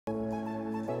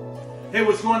Hey,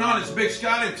 what's going on? It's Big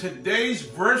Scott in today's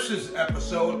Versus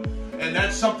episode, and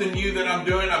that's something new that I'm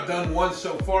doing. I've done one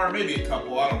so far, maybe a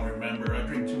couple, I don't remember. I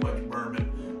drink too much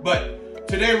bourbon. But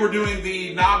today we're doing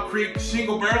the Knob Creek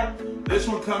Single Barrel. This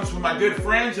one comes from my good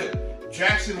friends at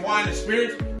Jackson Wine and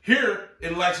Spirits here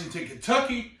in Lexington,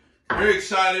 Kentucky. Very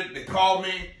excited. They called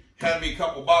me, had me a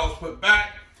couple bottles put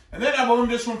back, and then I've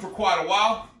owned this one for quite a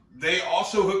while. They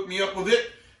also hooked me up with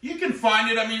it. You can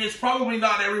find it. I mean, it's probably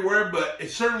not everywhere, but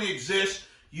it certainly exists.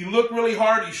 You look really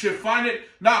hard, you should find it.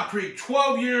 Knob Creek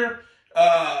 12-year,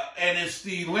 and it's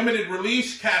the limited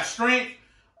release, cask strength,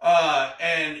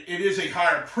 and it is a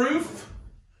higher proof,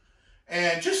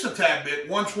 and just a tad bit,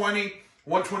 120,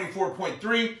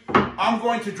 124.3. I'm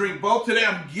going to drink both today.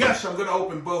 Yes, I'm going to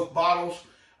open both bottles,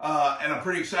 and I'm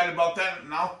pretty excited about that,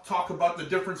 and I'll talk about the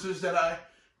differences that I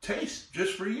taste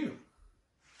just for you.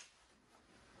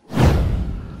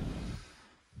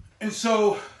 And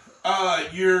so,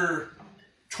 your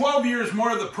 12 years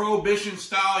more of the Prohibition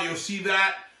style, you'll see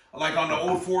that like on the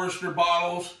Old Forester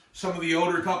bottles, some of the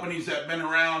older companies that have been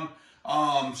around.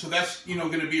 So that's,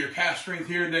 going to be your cask strength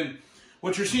here. And then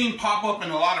what you're seeing pop up in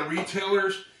a lot of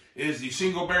retailers is the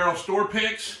single barrel store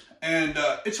picks. And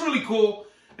it's really cool,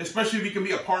 especially if you can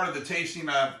be a part of the tasting.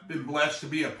 I've been blessed to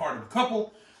be a part of a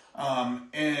couple. So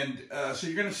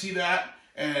you're going to see that.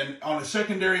 And on the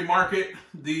secondary market,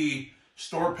 the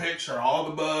store picks are all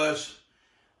the buzz.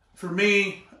 For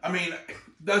me, I mean, it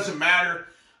doesn't matter.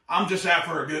 I'm just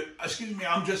after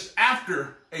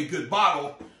a good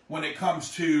bottle when it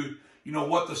comes to,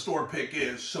 what the store pick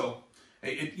is. So,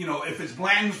 if it's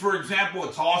Blanton's, for example,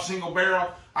 it's all single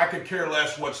barrel. I could care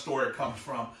less what store it comes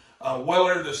from.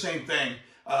 Weller, the same thing.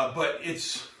 But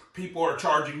people are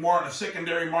charging more on the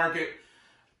secondary market.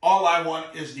 All I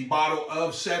want is the bottle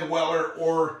of said Weller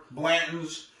or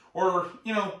Blanton's or,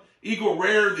 Eagle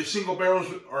Rare. The single barrels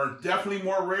are definitely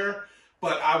more rare,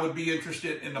 but I would be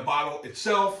interested in the bottle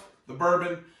itself, the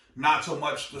bourbon, not so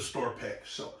much the store pick.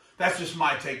 So that's just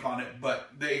my take on it, but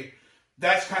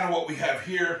that's kind of what we have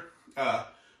here.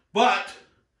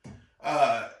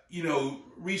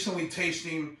 Recently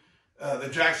tasting the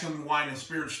Jackson Wine and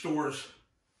Spirit Stores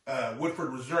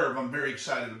Woodford Reserve, I'm very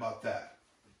excited about that.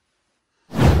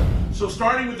 So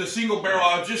starting with the single barrel,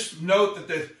 I'll just note that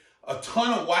there's a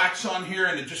ton of wax on here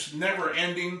and it's just never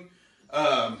ending,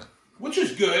 which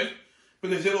is good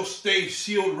because it'll stay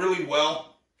sealed really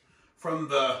well from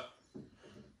the,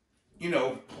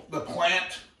 the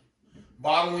plant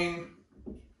bottling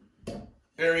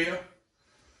area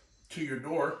to your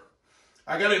door.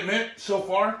 I gotta admit, so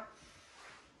far,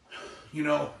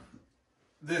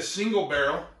 this single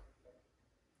barrel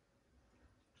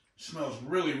smells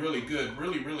really, really good,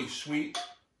 really, really sweet.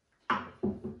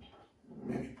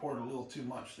 Maybe poured a little too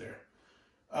much there.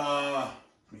 Let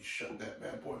me shut that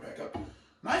bad boy back up.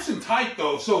 Nice and tight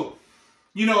though. So,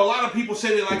 a lot of people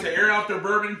say they like to air out their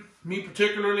bourbon. Me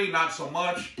particularly, not so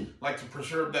much. Like to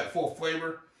preserve that full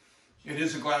flavor. It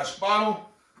is a glass bottle.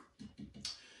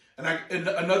 And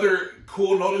another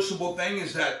cool noticeable thing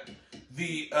is that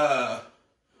the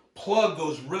plug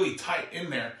goes really tight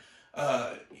in there.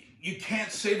 You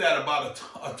can't say that about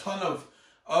a ton of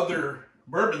other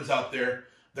bourbons out there.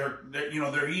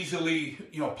 They're easily,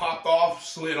 popped off,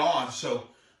 slid on. So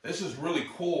this is really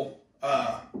cool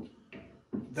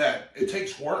that it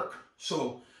takes work.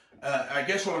 So I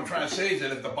guess what I'm trying to say is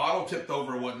that if the bottle tipped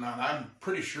over or whatnot, I'm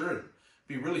pretty sure it'd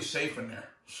be really safe in there.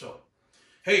 So,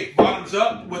 hey, bottoms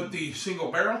up with the single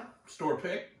barrel, store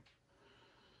pick.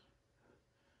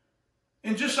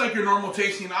 And just like your normal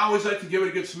tasting, I always like to give it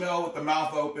a good smell with the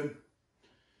mouth open.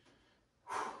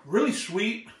 Really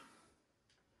sweet.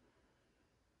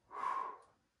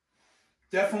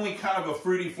 Definitely kind of a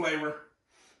fruity flavor.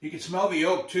 You can smell the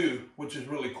oak too, which is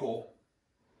really cool.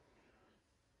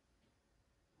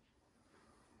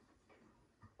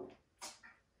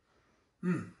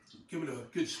 Give it a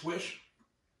good swish.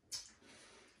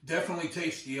 Definitely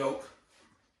taste the oak.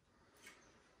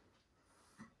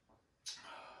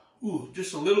 Ooh,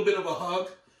 just a little bit of a hug.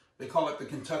 They call it the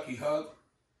Kentucky hug.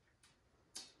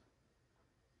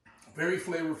 Very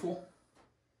flavorful.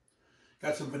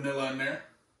 Got some vanilla in there.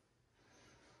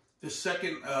 This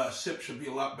second sip should be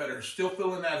a lot better. Still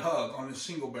feeling that hug on this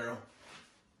single barrel.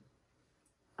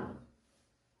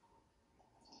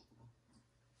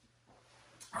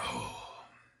 Oh.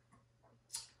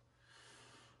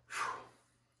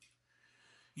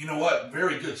 You know what?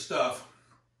 Very good stuff.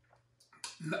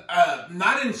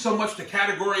 Not in so much the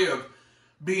category of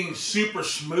being super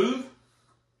smooth,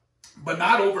 but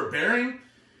not overbearing,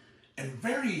 and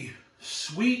very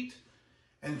sweet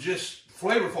and just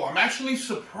flavorful. I'm actually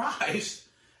surprised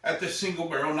at this single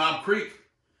barrel Knob Creek.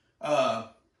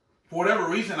 for whatever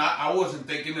reason, I wasn't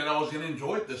thinking that I was going to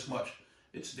enjoy it this much.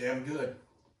 It's damn good.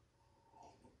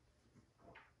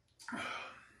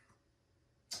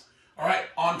 All right,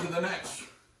 on to the next.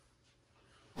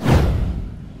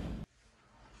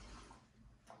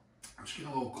 Just get a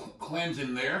little cleanse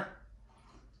in there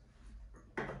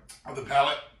of the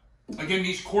palate. Again,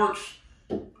 these corks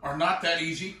are not that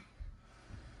easy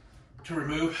to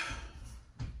remove.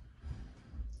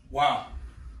 Wow.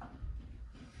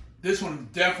 This one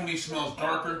definitely smells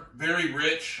darker, very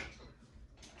rich.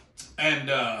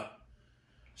 And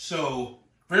so,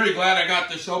 very glad I got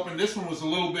this open. This one was a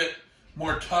little bit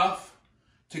more tough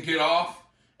to get off.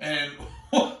 And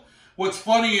what's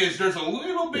funny is there's a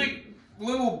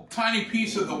little tiny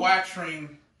piece of the wax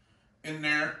ring in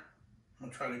there. I'm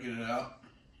going to try to get it out.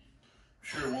 I'm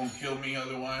sure it won't kill me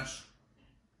otherwise.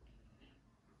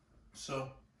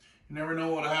 So, you never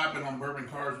know what'll happen on bourbon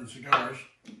cars and cigars.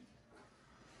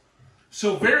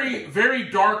 So very, very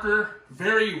darker,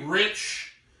 very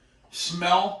rich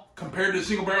smell compared to the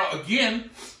single barrel. Again,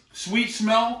 sweet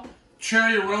smell,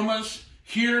 cherry aromas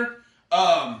here,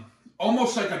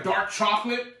 almost like a dark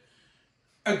chocolate.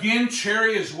 Again,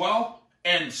 cherry as well,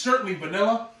 and certainly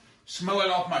vanilla. Smell it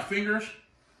off my fingers.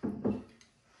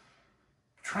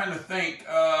 Trying to think,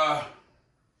 kind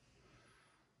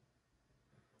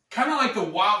of like the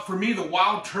wild, for me, the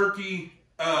Wild Turkey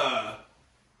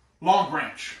Long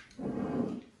Branch.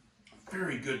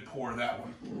 Very good pour, that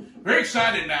one. Very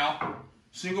excited now.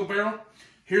 Single barrel.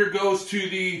 Here goes to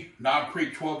the Knob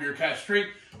Creek 12-year Cask Straight,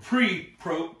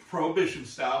 pre-Prohibition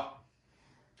style.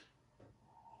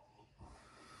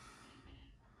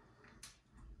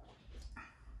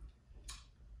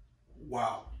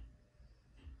 Wow.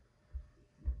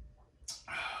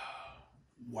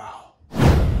 Wow.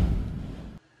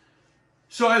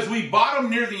 So as we bottom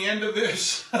near the end of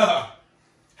this,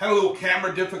 had a little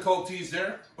camera difficulties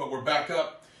there, but we're back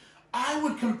up. I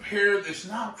would compare this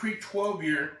Knob Creek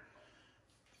 12-year,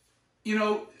 you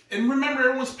know, and remember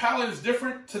everyone's palate is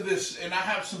different to this, and I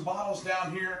have some bottles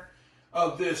down here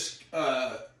of this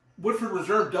Woodford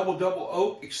Reserve Double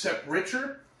Oak, except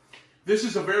richer. This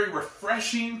is a very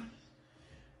refreshing,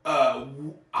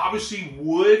 obviously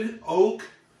wood oak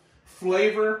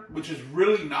flavor, which is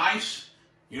really nice,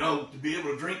 you know, to be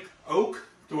able to drink oak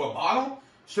through a bottle.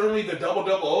 Certainly the Double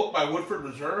Oak by Woodford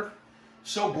Reserve.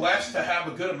 So blessed to have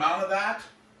a good amount of that.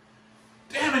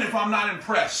 Damn it if I'm not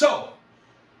impressed. So,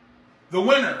 the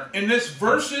winner in this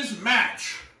versus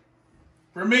match,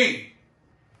 for me,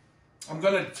 I'm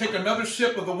going to take another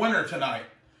sip of the winner tonight,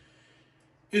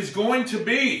 is going to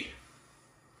be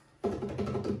the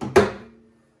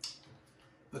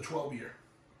 12-year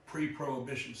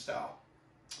pre-Prohibition style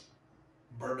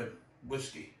bourbon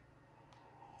whiskey.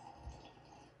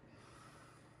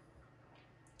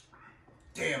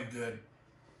 Damn good.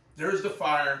 There's the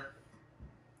fire.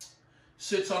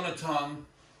 Sits on the tongue.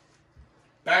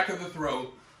 Back of the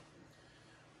throat.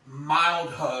 Mild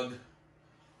hug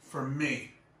for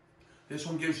me. This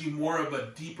one gives you more of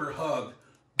a deeper hug.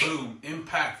 Boom.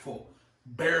 Impactful.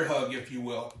 Bear hug, if you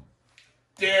will.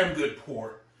 Damn good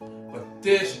pour. But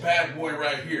this bad boy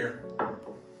right here,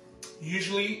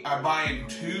 usually I buy in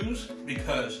twos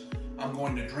because I'm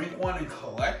going to drink one and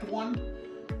collect one.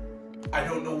 I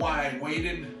don't know why I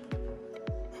waited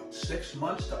 6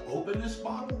 months to open this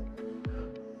bottle.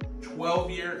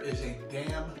 12-year is a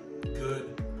damn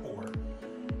good pour.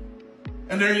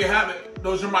 And there you have it.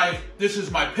 This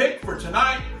is my pick for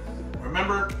tonight.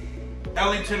 Remember,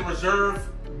 Ellington Reserve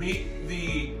beat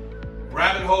the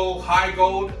Rabbit Hole High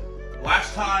Gold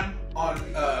last time on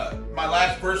my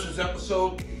last Versus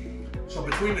episode. So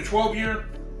between the 12-year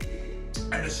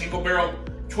and the single barrel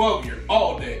 12-year,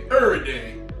 all day, every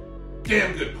day,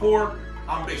 damn good pour.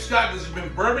 I'm Big Scott. This has been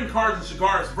Bourbon, Cards, and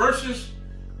Cigars Versus.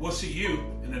 We'll see you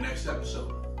in the next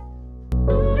episode.